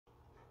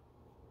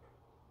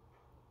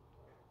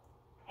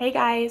Hey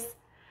guys,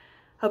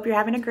 hope you're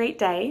having a great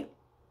day.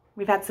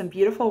 We've had some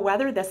beautiful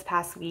weather this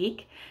past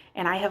week,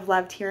 and I have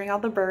loved hearing all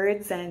the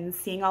birds and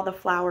seeing all the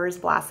flowers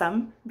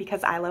blossom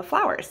because I love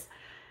flowers.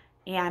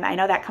 And I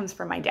know that comes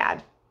from my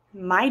dad.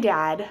 My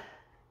dad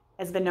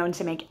has been known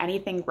to make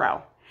anything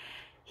grow.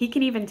 He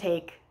can even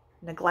take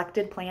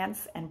neglected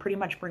plants and pretty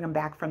much bring them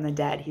back from the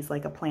dead. He's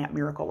like a plant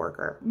miracle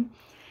worker.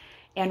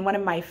 And one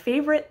of my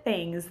favorite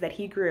things that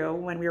he grew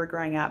when we were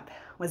growing up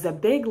was a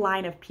big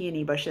line of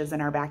peony bushes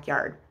in our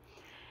backyard.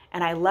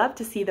 And I love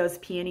to see those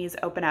peonies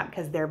open up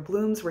because their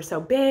blooms were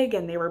so big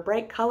and they were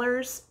bright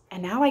colors.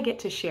 And now I get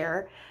to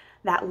share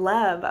that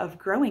love of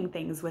growing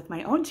things with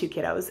my own two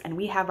kiddos, and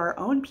we have our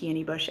own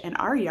peony bush in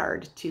our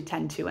yard to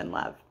tend to and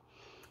love.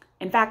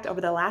 In fact, over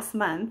the last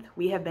month,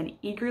 we have been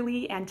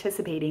eagerly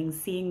anticipating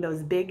seeing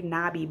those big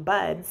knobby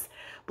buds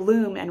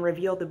bloom and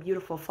reveal the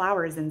beautiful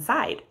flowers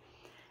inside.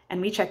 And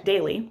we check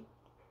daily,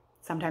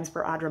 sometimes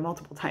for Audra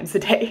multiple times a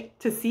day,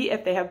 to see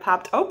if they have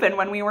popped open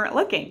when we weren't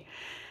looking.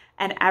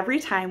 And every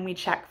time we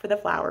check for the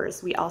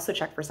flowers, we also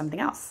check for something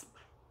else.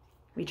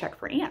 We check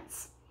for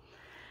ants.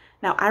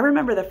 Now, I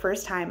remember the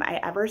first time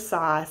I ever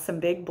saw some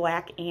big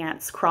black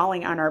ants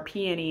crawling on our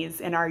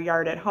peonies in our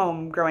yard at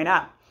home growing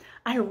up.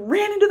 I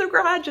ran into the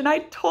garage and I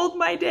told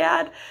my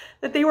dad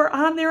that they were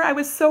on there. I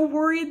was so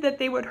worried that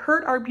they would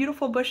hurt our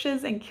beautiful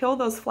bushes and kill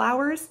those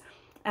flowers.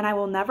 And I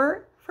will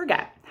never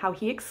forget how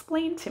he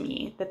explained to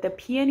me that the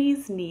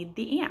peonies need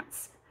the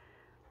ants.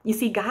 You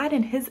see, God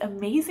in his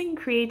amazing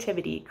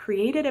creativity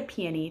created a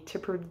peony to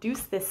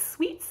produce this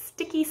sweet,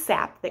 sticky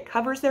sap that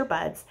covers their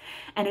buds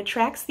and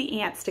attracts the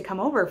ants to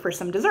come over for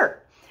some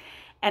dessert.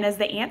 And as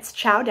the ants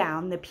chow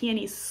down, the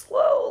peonies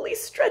slowly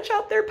stretch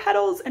out their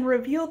petals and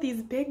reveal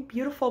these big,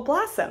 beautiful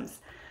blossoms.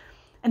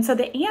 And so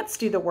the ants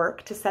do the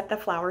work to set the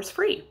flowers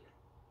free.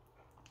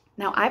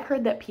 Now, I've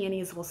heard that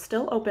peonies will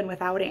still open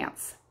without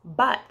ants,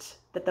 but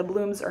that the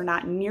blooms are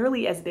not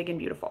nearly as big and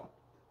beautiful.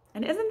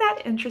 And isn't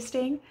that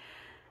interesting?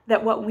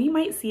 That what we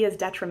might see as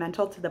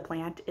detrimental to the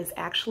plant is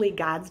actually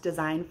God's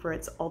design for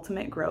its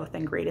ultimate growth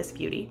and greatest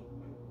beauty.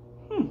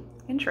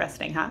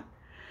 Interesting, huh?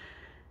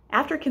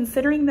 After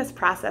considering this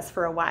process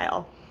for a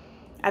while,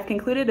 I've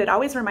concluded it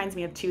always reminds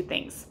me of two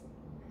things.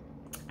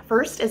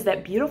 First is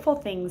that beautiful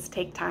things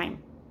take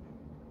time.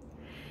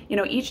 You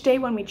know, each day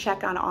when we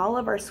check on all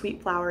of our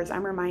sweet flowers,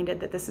 I'm reminded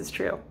that this is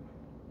true.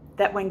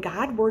 That when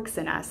God works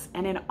in us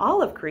and in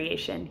all of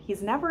creation,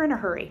 he's never in a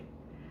hurry.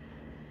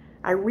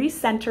 I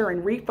recenter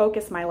and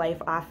refocus my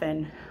life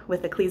often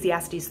with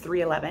Ecclesiastes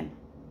 3:11.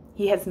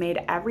 He has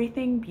made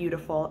everything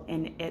beautiful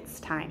in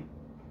its time.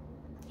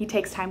 He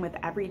takes time with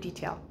every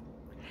detail.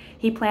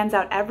 He plans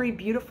out every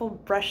beautiful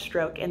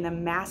brushstroke in the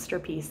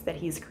masterpiece that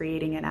he's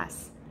creating in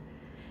us.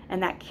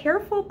 And that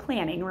careful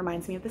planning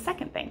reminds me of the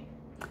second thing.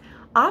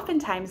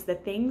 Oftentimes, the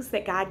things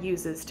that God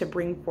uses to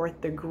bring forth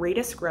the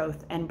greatest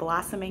growth and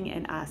blossoming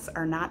in us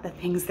are not the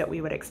things that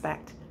we would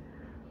expect.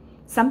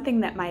 Something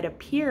that might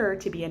appear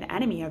to be an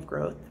enemy of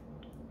growth,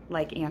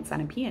 like ants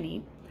on a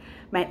peony,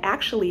 might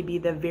actually be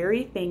the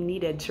very thing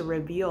needed to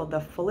reveal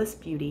the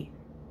fullest beauty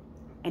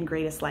and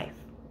greatest life.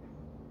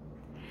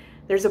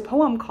 There's a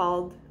poem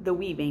called The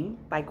Weaving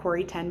by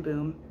Corrie ten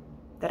Boom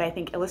that I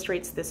think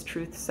illustrates this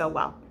truth so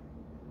well.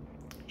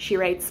 She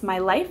writes, "My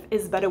life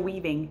is but a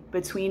weaving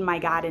between my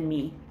God and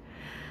me.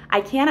 I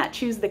cannot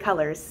choose the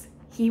colors,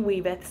 he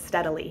weaveth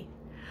steadily.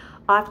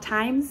 Oft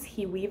times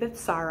he weaveth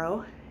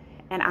sorrow,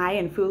 and I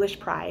in foolish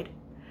pride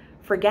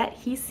forget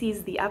he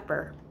sees the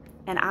upper,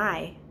 and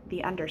I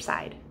the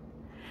underside.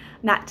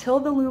 Not till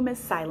the loom is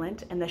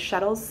silent and the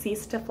shuttles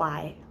cease to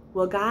fly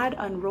will God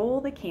unroll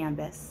the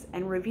canvas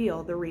and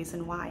reveal the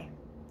reason why.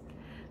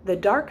 The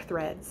dark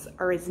threads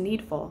are as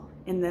needful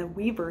in the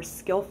weaver's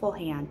skillful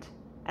hand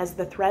as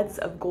the threads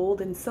of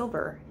gold and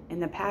silver in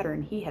the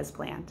pattern he has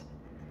planned.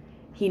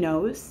 He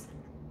knows,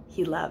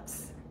 he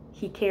loves,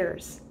 he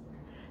cares.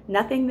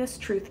 Nothing this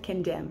truth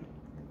can dim.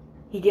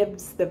 He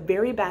gives the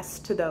very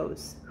best to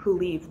those who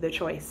leave the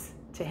choice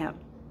to him."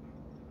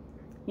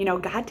 You know,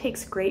 God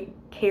takes great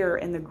care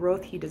in the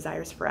growth he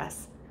desires for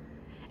us,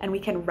 and we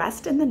can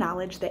rest in the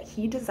knowledge that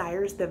he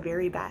desires the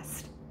very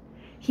best.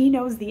 He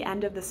knows the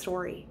end of the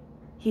story.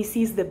 He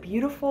sees the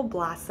beautiful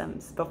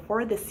blossoms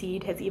before the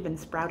seed has even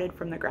sprouted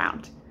from the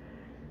ground.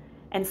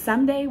 And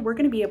someday we're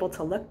going to be able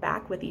to look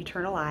back with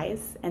eternal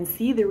eyes and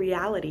see the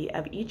reality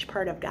of each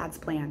part of God's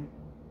plan.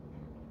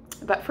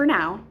 But for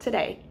now,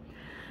 today,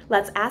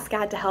 let's ask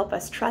God to help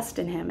us trust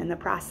in him in the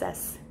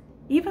process,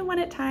 even when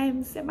at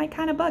times it might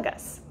kind of bug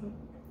us.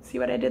 See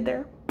what I did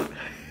there?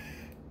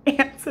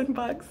 Ants and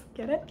bugs,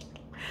 get it?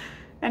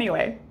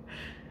 Anyway,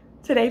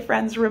 today,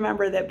 friends,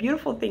 remember that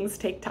beautiful things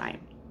take time.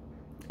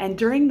 And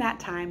during that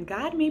time,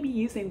 God may be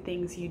using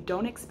things you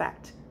don't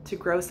expect to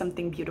grow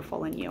something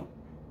beautiful in you.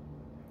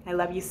 I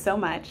love you so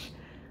much.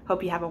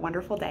 Hope you have a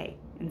wonderful day,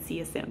 and see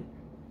you soon.